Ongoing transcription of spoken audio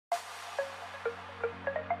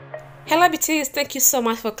Hello BTs, thank you so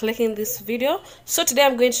much for clicking this video. So today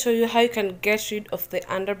I'm going to show you how you can get rid of the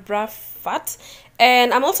underbra fat,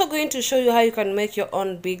 and I'm also going to show you how you can make your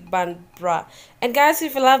own big band bra. And guys,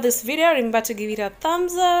 if you love this video, remember to give it a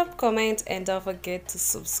thumbs up, comment, and don't forget to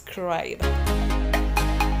subscribe.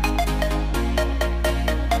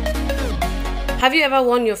 Have you ever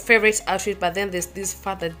worn your favorite outfit but then there's this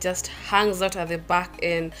fat that just hangs out at the back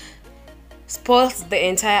and spoils the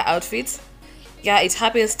entire outfit? Yeah, it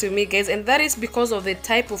happens to me, guys, and that is because of the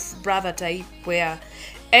type of bra that I wear.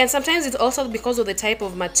 And sometimes it's also because of the type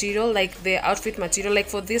of material, like the outfit material. Like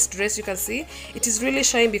for this dress, you can see it is really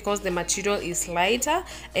showing because the material is lighter,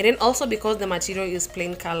 and then also because the material is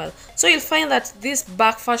plain colored. So you'll find that this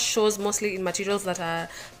back fat shows mostly in materials that are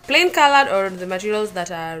plain colored or the materials that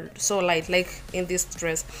are so light, like in this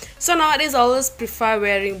dress. So nowadays I always prefer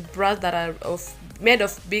wearing bras that are made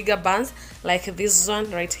of bigger bands, like this one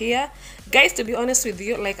right here. Guys, to be honest with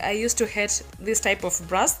you, like I used to hate this type of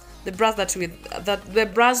bras, the bras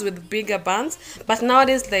with bigger bands, but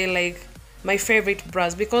nowadays they like my favorite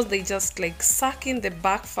bras because they just like suck in the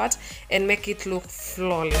back fat and make it look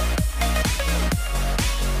flawless.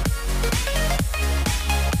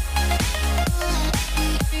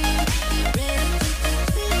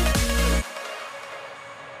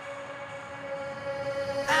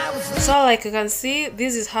 So like you can see,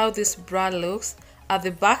 this is how this bra looks at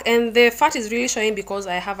the back, and the fat is really showing because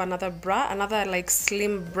I have another like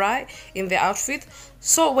slim bra in the outfit.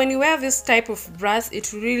 So when you wear this type of bras,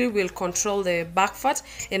 it really will control the back fat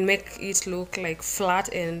and make it look like flat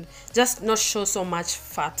and just not show so much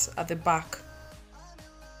fat at the back.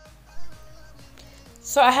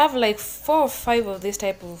 So I have like 4 or 5 of this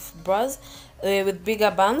type of bras with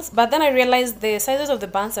bigger bands, but then I realized the sizes of the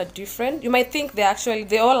bands are different. You might think they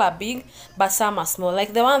all are big, but some are small.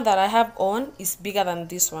 Like the one that I have on is bigger than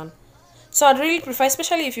this one. So I'd really prefer,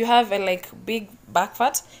 especially if you have a like big back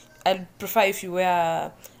fat, I'd prefer if you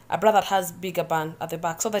wear a bra that has bigger band at the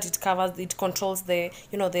back so that it controls the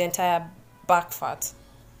the entire back fat.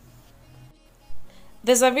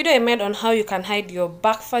 There's a video I made on how you can hide your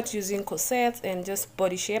back fat using corsets and just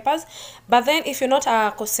body shapers. But then if you're not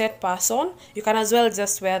a corset person, you can as well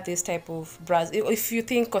just wear this type of bras. If you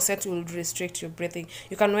think corset will restrict your breathing,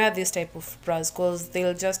 you can wear this type of bras because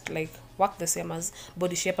they'll just like work the same as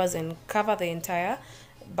body shapers and cover the entire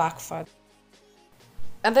back fat.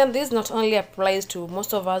 And then this not only applies to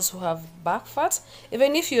most of us who have back fat,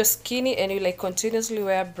 even if you're skinny and you like continuously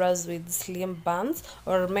wear bras with slim bands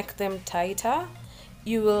or make them tighter,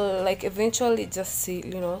 you will like eventually just see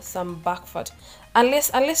some back fat,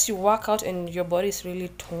 unless you work out and your body is really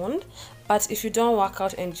toned. But if you don't work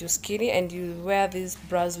out and you're skinny and you wear these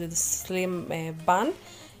bras with slim band,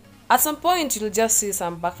 at some point you'll just see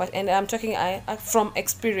some back fat. And I'm talking from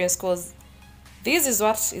experience, because this is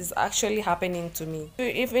what is actually happening to me.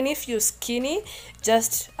 Even if you're skinny,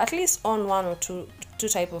 just at least own 1 or 2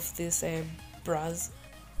 type of these bras.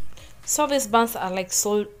 So these bands are like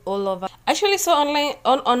sold all over. Actually, so online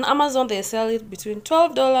on Amazon they sell it between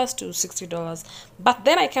 $12 to $60. But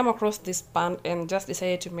then I came across this band and just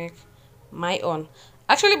decided to make my own.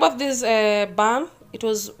 Actually bought this band. It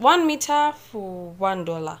was 1 meter for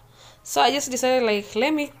 $1. So I just decided like,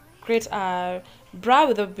 let me create a bra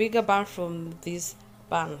with a bigger band from this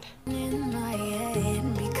band.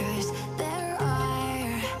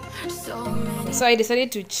 So I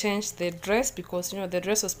decided to change the dress because the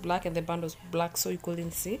dress was black and the band was black, so you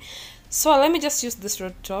couldn't see. So let me just use this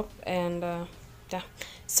red top, and yeah.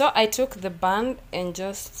 So I took the band and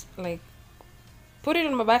just like put it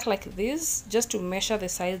on my back like this, just to measure the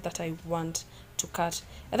size that I want to cut,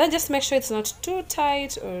 and then just make sure it's not too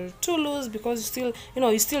tight or too loose, because you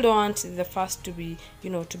still don't want the fat to be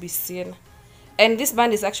to be seen. And this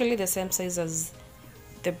band is actually the same size as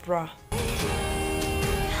the bra.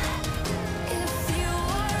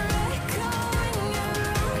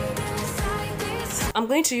 I'm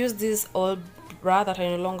going to use this old bra that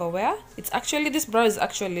I no longer wear. This bra is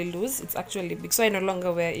actually loose, it's actually big, so I no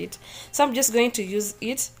longer wear it. So I'm just going to use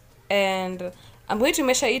it, and I'm going to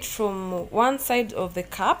measure it from one side of the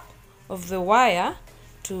cap of the wire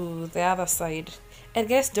to the other side. And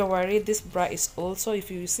guys, don't worry, this bra is old, so if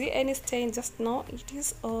you see any stain, just know it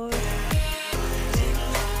is old.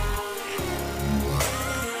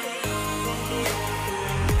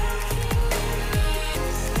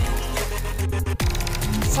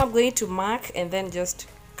 So I'm going to mark and then just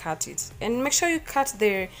cut it, and make sure you cut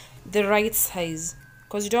the right size,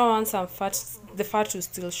 because you don't want the fat to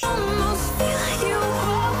still show. If you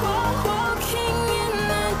are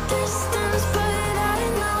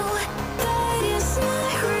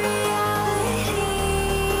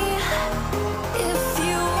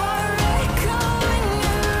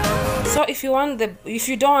So if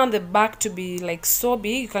you don't want the back to be like so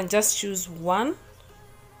big, you can just choose one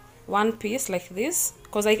piece like this,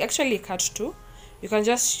 because I actually cut two. You can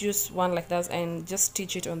just use one like that and just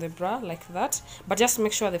stitch it on the bra like that, but just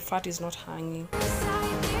make sure the fat is not hanging.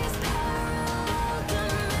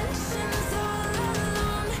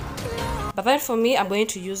 But then for me, I'm going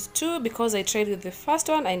to use two because I tried with the first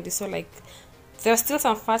one and so like there's still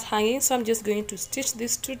some fat hanging, so I'm just going to stitch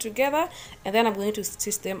these two together and then I'm going to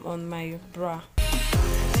stitch them on my bra.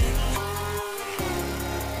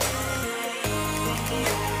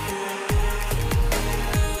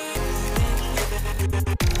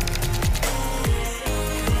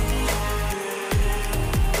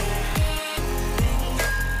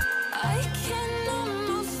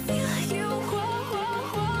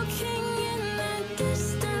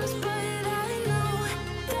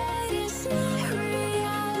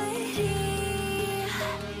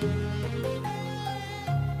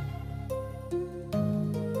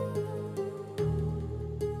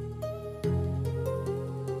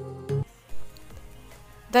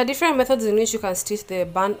 There are different methods in which you can stitch the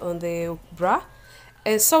band on the bra,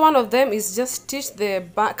 and so one of them is just stitch the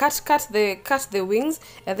cut the wings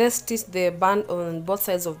and then stitch the band on both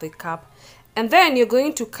sides of the cap, and then you're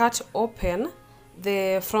going to cut open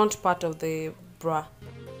the front part of the bra,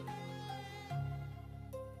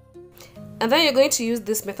 and then you're going to use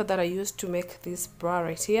this method that I used to make this bra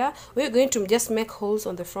right here. We're going to just make holes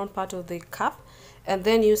on the front part of the cap and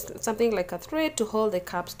then use something like a thread to hold the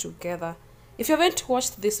caps together. If you haven't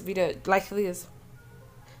watched this video like this,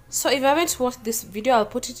 so if you haven't watched this video, I'll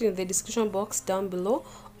put it in the description box down below,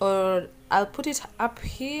 or I'll put it up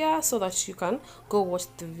here so that you can go watch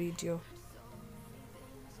the video.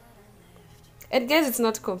 And guys, it's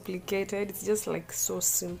not complicated, it's just like so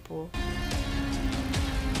simple.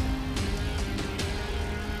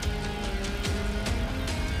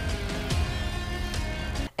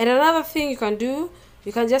 And another thing you can do,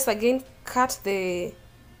 you can just again cut the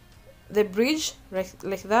bridge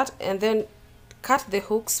like that and then cut the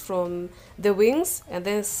hooks from the wings and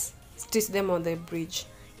then stitch them on the bridge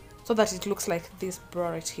so that it looks like this bra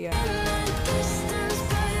right here.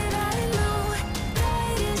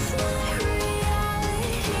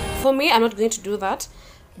 For me, I'm not going to do that,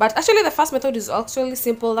 but actually the first method is actually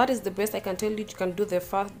simple. That is the best I can tell you. You can do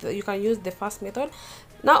you can use the first method.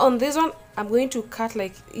 Now on this one, I'm going to cut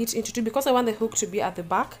like it into two because I want the hook to be at the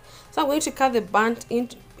back, so I'm going to cut the band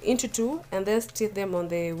into two and then stitch them on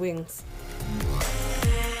the wings.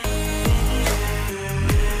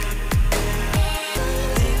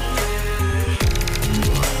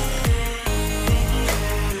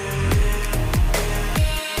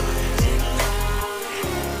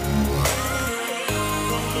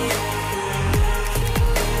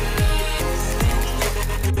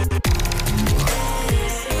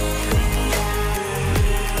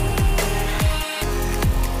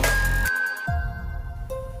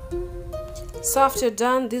 So after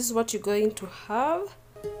done, this is what you're going to have.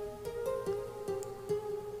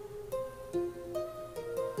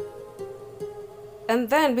 And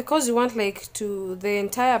then because you want like the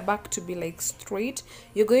entire back to be like straight,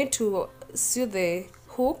 you're going to sew the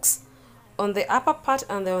hooks on the upper part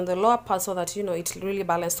and then on the lower part so that you know it's really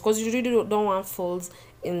balanced, because you really don't want folds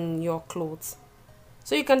in your clothes.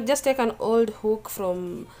 So you can just take an old hook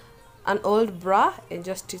from an old bra and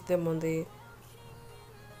just stitch them on the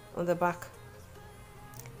back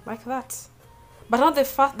like that. But not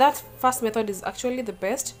that first method is actually the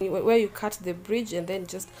best, where you cut the bridge and then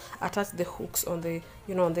just attach the hooks on the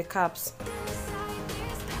on the caps.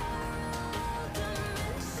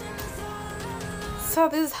 So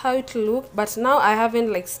this is how it looks, but now I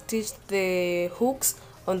haven't like stitched the hooks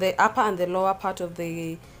on the upper and the lower part of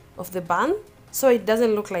the band, so it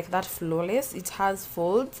doesn't look like that flawless. It has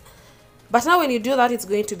folds. But now when you do that, it's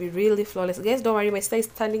going to be really flawless. Guys, don't worry, my sister is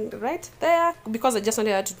standing right there because I just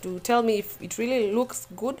wanted her to tell me if it really looks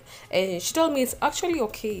good. And she told me it's actually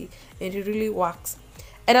okay and it really works.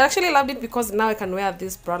 And I actually loved it because now I can wear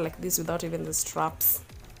this bra like this without even the straps.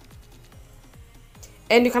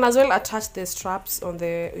 And you can as well attach the straps on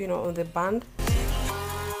the, on the band.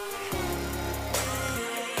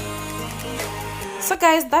 So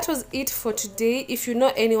guys, that was it for today. If you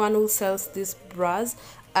know anyone who sells these bras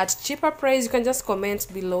at cheaper price, you can just comment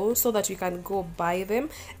below so that you can go buy them.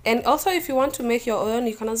 And also if you want to make your own,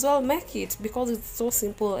 you can as well make it because it's so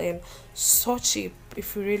simple and so cheap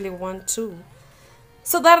if you really want to.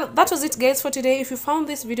 So that was it guys for today. If you found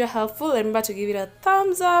this video helpful, remember to give it a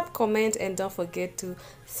thumbs up, comment, and don't forget to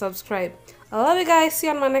subscribe. I love you guys. See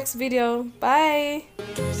you on my next video. Bye.